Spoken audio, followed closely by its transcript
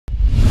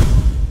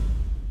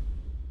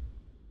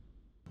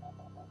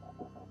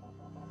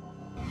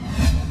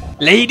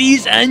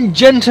Ladies and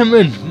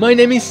gentlemen, my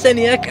name is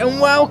Seniac and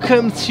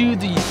welcome to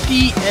the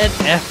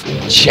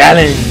DNF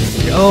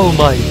challenge. Oh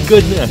my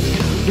goodness,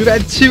 we've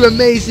had two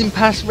amazing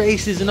past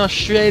races in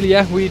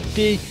Australia. We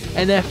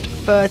DNF'd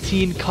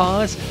 13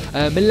 cars,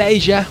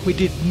 Malaysia we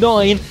did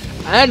 9,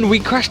 and we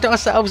crashed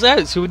ourselves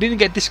out, so we didn't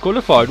get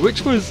disqualified,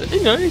 which was,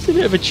 you know, it's a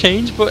bit of a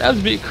change, but that was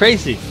a bit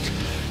crazy.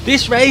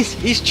 This race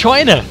is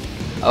China.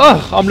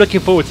 Oh, I'm looking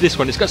forward to this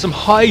one. It's got some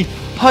high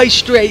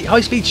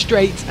speed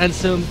straights and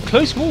some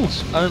close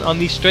walls on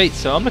these straights,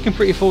 so I'm looking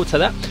pretty forward to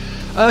that.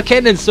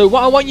 Okay then, so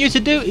what I want you to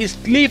do is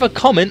leave a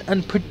comment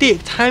and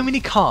predict how many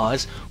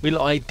cars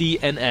will I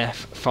DNF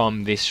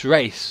from this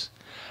race.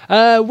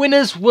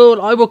 Winners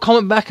I will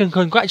comment back and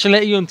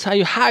congratulate you and tell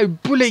you how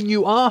brilliant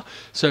you are,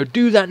 so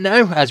do that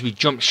now as we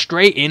jump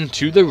straight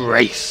into the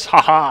race.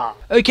 Haha.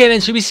 Okay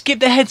then, so we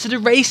skipped ahead to the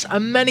race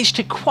and managed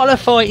to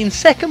qualify in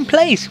second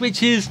place,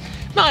 which is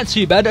not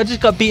too bad. I just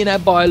got beaten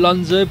out by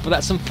Alonso, but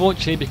that's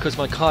unfortunately because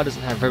my car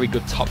doesn't have very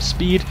good top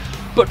speed.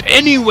 But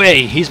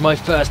anyway, he's my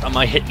first on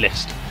my hit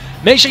list.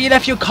 Make sure you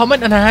left your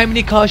comment on how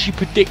many cars you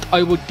predict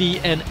I will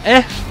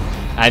DNF.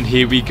 And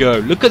here we go.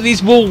 Look at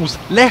these walls,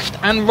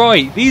 left and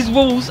right. These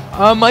walls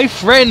are my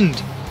friend.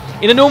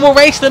 In a normal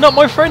race, they're not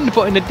my friend,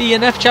 but in a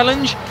DNF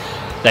challenge,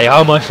 they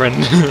are my friend.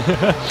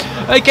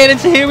 Okay, then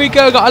so here we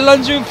go. Got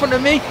Alonso in front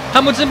of me,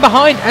 Hamilton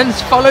behind, and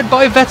followed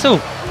by Vettel.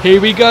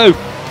 Here we go.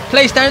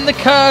 Place down the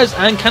curves,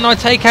 and can I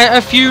take out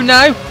a few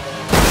now?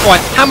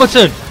 Right,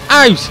 Hamilton,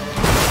 out.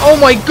 Oh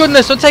my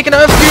goodness, I'm taking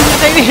out a few,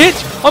 taking a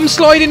hit. I'm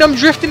sliding, I'm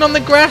drifting on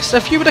the grass.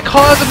 A few of the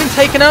cars have been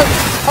taken out.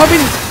 I've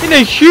been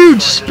in a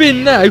huge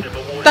spin now.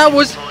 That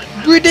was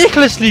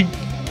ridiculously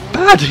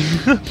bad.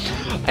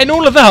 And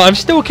all of that, I've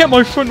still kept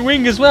my front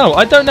wing as well.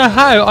 I don't know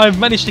how I've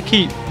managed to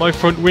keep my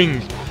front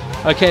wing.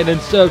 Okay then,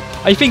 so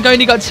I think I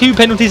only got 2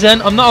 penalties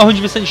then. I'm not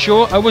 100%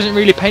 sure. I wasn't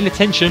really paying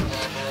attention.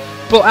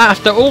 But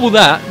after all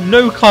that,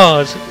 no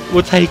cars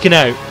were taken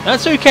out.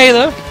 That's okay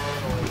though.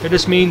 It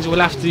just means we'll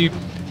have to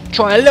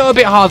try a little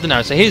bit harder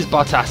now. So here's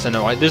Bottas, and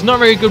alright, there's not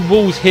very good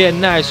walls here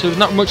now, so there's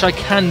not much I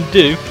can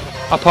do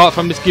apart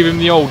from just give him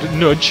the old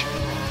nudge.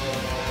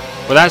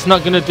 But that's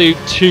not going to do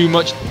too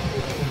much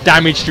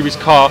damage to his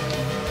car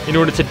in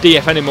order to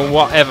DFN him or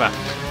whatever.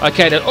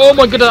 Okay then, oh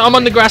my goodness, I'm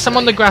on the grass,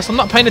 I'm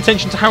not paying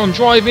attention to how I'm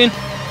driving.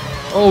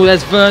 Oh,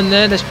 there's Vern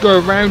there, let's go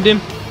around him.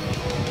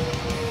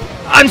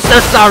 I'm so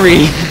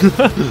sorry.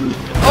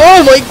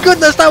 Oh my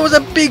goodness, that was a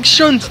big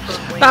shunt.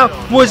 That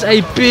was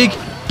a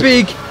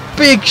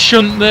big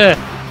shunt there.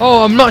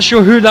 Oh, I'm not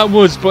sure who that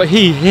was, but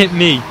he hit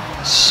me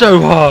so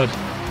hard.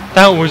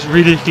 That was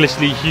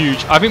ridiculously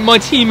huge. I think my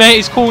teammate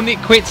is calling it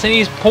quits and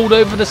he's pulled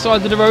over the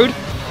side of the road.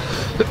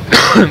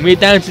 We're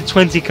down to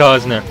 20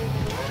 cars now.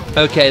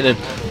 Okay then,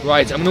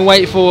 right, I'm going to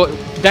wait for,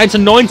 down to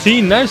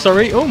 19 now,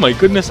 sorry. Oh my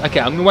goodness. Okay,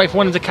 I'm going to wait for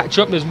one of them to catch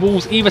up. There's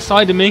walls either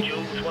side of me.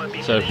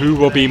 So who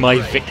will be my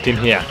victim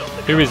here?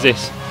 Who is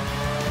this?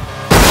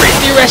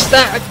 The rest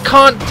that I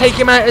can't take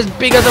him out as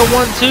big as I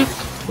want to.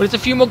 But there's a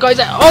few more guys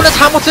out. Oh, that's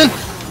Hamilton.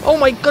 Oh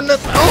my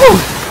goodness.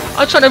 Oh,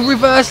 I tried to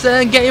reverse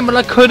there and get him, but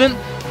I couldn't.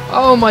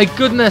 Oh my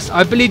goodness.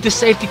 I believe the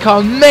safety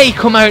car may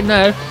come out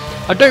now.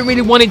 I don't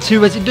really want it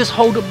to, as it does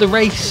hold up the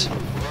race.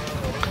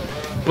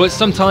 But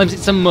sometimes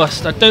it's a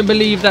must. I don't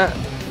believe that.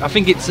 I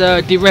think it's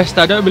De Resta.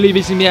 I don't believe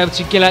he's going to be able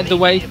to get out of the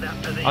way.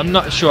 I'm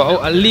not sure.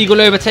 Oh,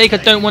 illegal overtake. I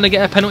don't want to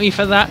get a penalty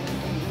for that.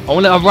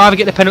 I'd rather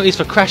get the penalties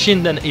for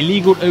crashing than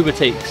illegal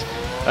overtakes.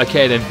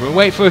 Okay then, we'll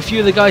wait for a few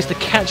of the guys to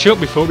catch up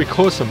before we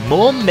cause some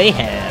more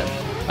mayhem.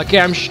 Okay,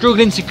 I'm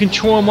struggling to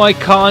control my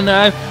car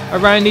now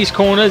around these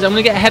corners. I'm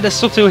going to get ahead of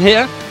Subtle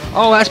here.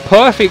 Oh, that's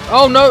perfect.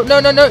 Oh, no,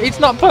 it's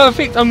not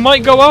perfect. I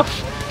might go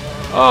off.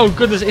 Oh,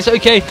 goodness, it's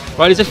okay.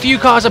 Right, there's a few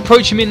cars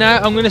approaching me now.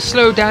 I'm going to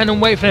slow down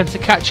and wait for them to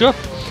catch up.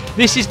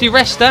 This is De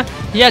Resta.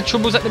 He had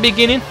troubles at the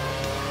beginning.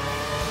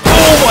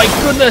 Oh my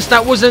goodness,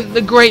 that wasn't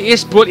the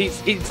greatest, but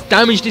it's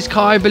damaged his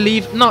car, I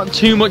believe. Not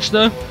too much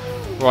though.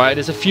 Right,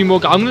 there's a few more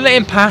guys. I'm gonna let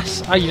him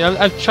pass.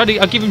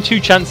 I'll give him 2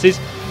 chances,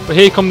 but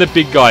here come the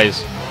big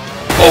guys.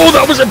 Oh,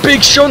 that was a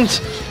big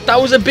shunt. That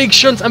was a big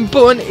shunt, and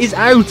Button is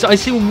out. I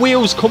see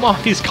wheels come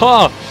off his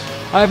car.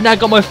 I have now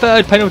got my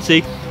 3rd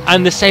penalty,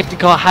 and the safety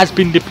car has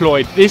been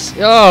deployed.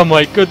 Oh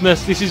my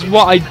goodness, this is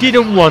what I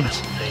didn't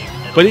want,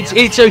 but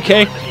it's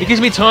okay. It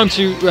gives me time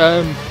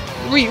to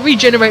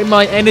regenerate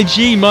my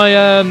energy,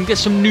 get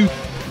some new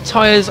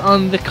tyres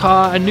on the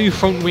car, a new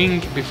front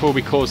wing before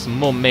we cause some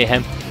more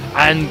mayhem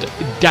and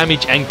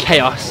damage and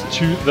chaos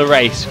to the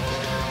race.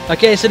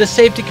 Okay, so the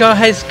safety car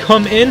has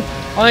come in.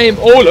 I am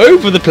all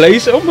over the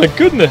place. Oh my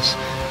goodness.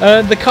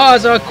 The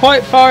cars are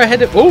quite far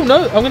ahead of... Oh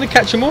no, I'm going to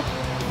catch them all.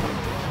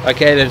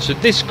 Okay then, so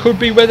this could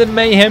be where the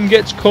mayhem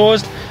gets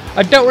caused.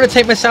 I don't want to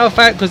take myself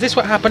out because this is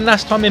what happened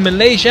last time in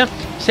Malaysia.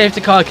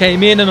 Safety car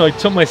came in and I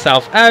took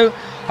myself out.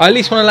 I at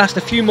least want to last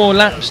a few more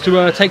laps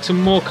to take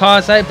some more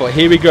cars out, but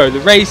here we go. The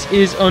race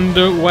is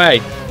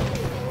underway.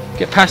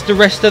 Get past the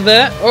rest of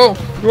there. Oh,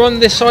 we're on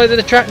this side of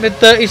the track, the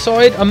dirty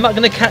side. I'm not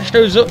going to catch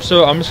those up,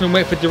 so I'm just going to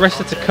wait for De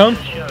Resta to come.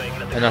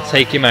 And I'll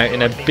take him out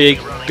in a big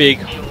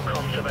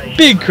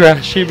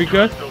crash. Here we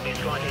go.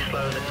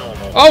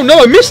 Oh no,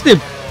 I missed him.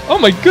 Oh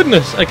my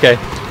goodness. Okay,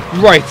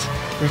 right.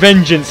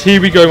 Vengeance.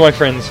 Here we go, my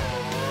friends.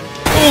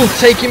 Oh,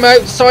 take him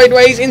out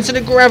sideways into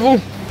the gravel.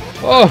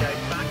 Oh,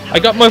 I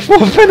got my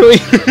 4th penalty.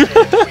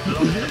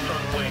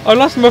 I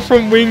lost my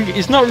front wing.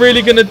 It's not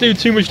really going to do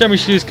too much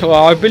damage to his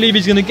car. I believe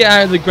he's going to get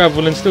out of the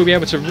gravel and still be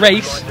able to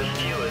race.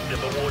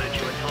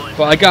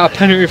 But I got a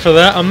penalty for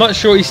that. I'm not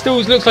sure. He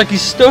still looks like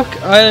he's stuck.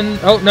 And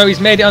oh no, he's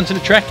made it onto the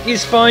track.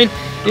 He's fine.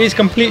 He's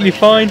completely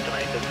fine.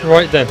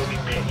 Right then.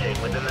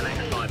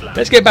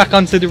 Let's get back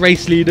onto the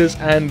race leaders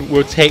and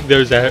we'll take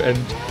those out and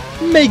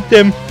make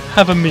them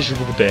have a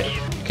miserable day.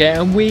 Okay,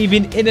 I'm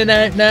weaving in and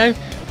out now.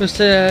 Just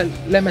to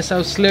let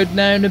myself slow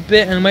down a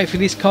bit and wait for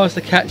these cars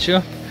to catch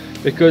up.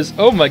 Because,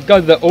 oh my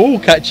god, they're all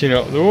catching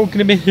up. They're all going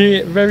to be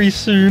here very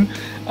soon.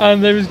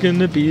 And there is going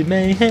to be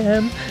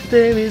mayhem.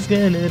 There is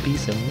going to be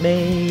some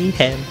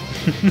mayhem.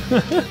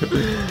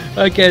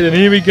 Okay, then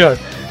here we go.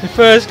 The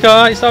first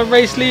car, it's our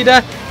race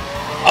leader.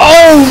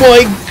 Oh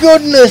my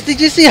goodness, did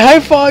you see how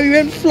far he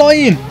went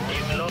flying?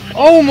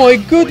 Oh my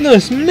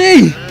goodness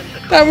me.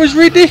 That was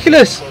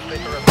ridiculous.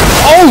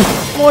 Oh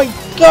my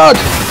god.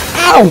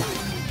 Ow.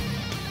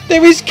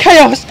 There is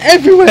chaos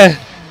everywhere.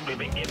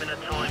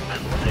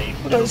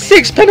 I've got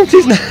 6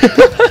 penalties now.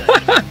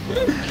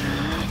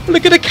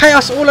 Look at the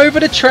chaos all over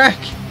the track.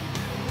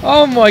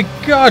 Oh my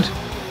god.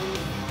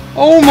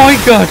 Oh my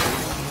god.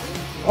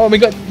 Oh, we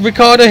got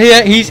Ricardo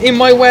here. He's in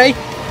my way.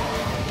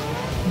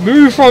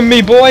 Move from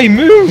me, boy.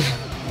 Move.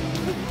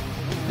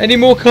 Any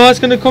more cars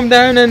going to come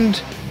down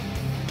and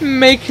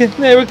make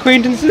their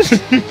acquaintances?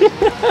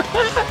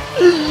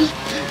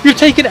 You've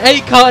taken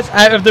 8 cars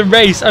out of the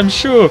race, I'm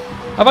sure.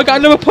 Have I got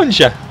another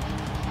puncher?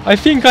 I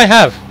think I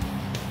have.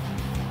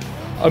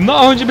 I'm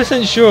not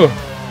 100% sure.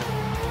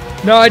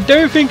 No, I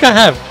don't think I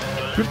have.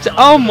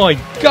 Oh my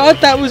god,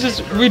 that was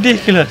just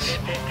ridiculous.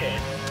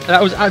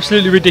 That was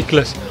absolutely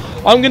ridiculous.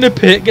 I'm going to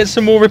pit, get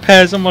some more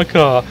repairs on my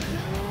car.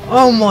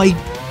 Oh my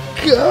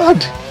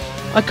god.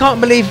 I can't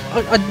believe,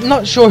 I'm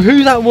not sure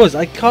who that was.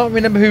 I can't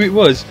remember who it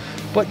was.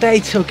 But they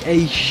took a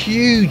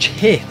huge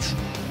hit.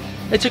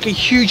 They took a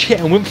huge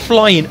hit and went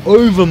flying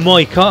over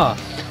my car.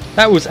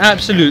 That was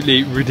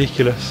absolutely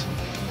ridiculous.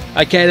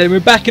 Okay, then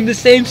we're back in the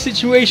same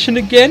situation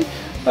again.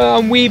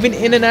 I'm weaving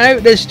in and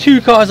out. There's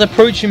 2 cars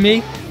approaching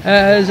me.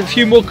 There's a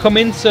few more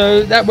coming,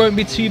 so that won't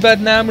be too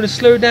bad now. I'm going to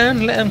slow down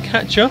and let them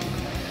catch up.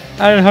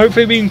 And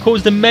hopefully we can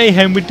cause the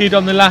mayhem we did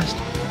on the last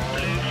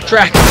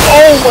track.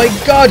 Oh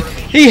my god,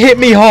 he hit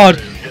me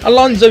hard.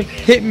 Alonso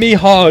hit me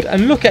hard.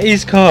 And look at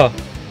his car.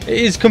 It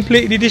is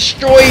completely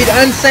destroyed.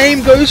 And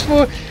same goes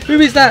for, who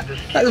is that?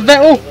 That's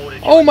Vettel.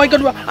 Oh my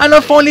god, and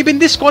I've finally been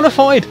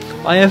disqualified.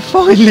 I have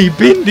finally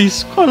been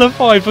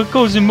disqualified for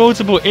causing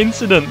multiple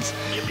incidents.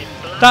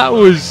 That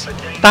was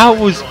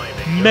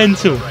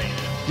mental.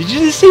 Did you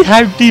just see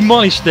how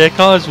demolished their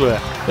cars were?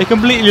 They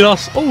completely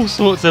lost all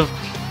sorts of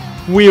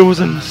wheels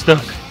and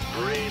stuff.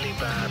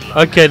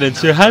 Okay then,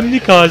 so how many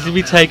cars did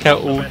we take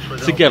out all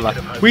together?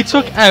 We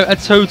took out a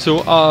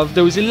total of,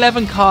 there was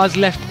 11 cars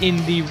left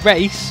in the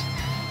race.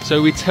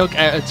 So we took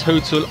out a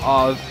total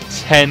of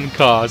 10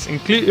 cars,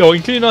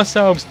 including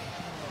ourselves,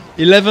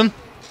 11.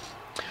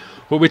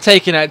 But we're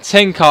taking out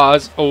 10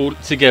 cars all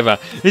together.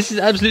 This is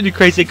absolutely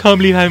crazy. I can't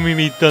believe how many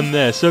we've done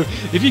there. So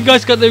if you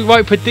guys got the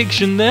right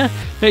prediction there,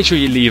 make sure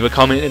you leave a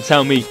comment and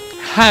tell me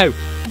how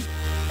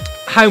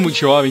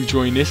much you are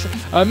enjoying this.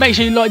 Make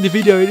sure you like the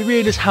video. It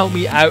really does help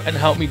me out and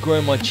help me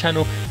grow my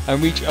channel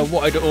and reach a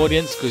wider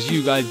audience, because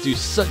you guys do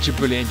such a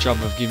brilliant job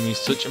of giving me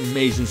such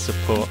amazing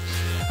support.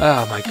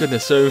 Oh my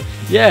goodness. So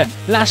yeah,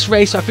 last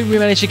race I think we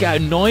managed to get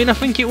a 9, I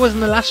think it was in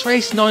the last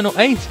race, 9 or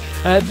 8.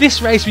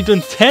 This race we've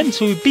done 10,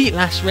 so we beat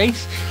last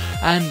race.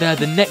 And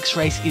the next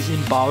race is in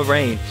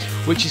Bahrain,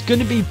 which is going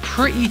to be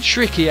pretty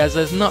tricky, as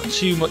there's not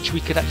too much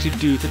we could actually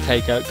do to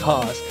take out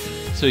cars.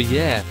 So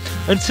yeah,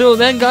 until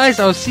then guys,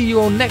 I'll see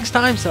you all next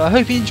time. So I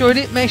hope you enjoyed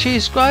it. Make sure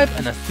you subscribe,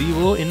 and I'll see you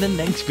all in the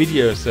next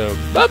video. So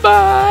bye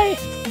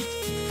bye.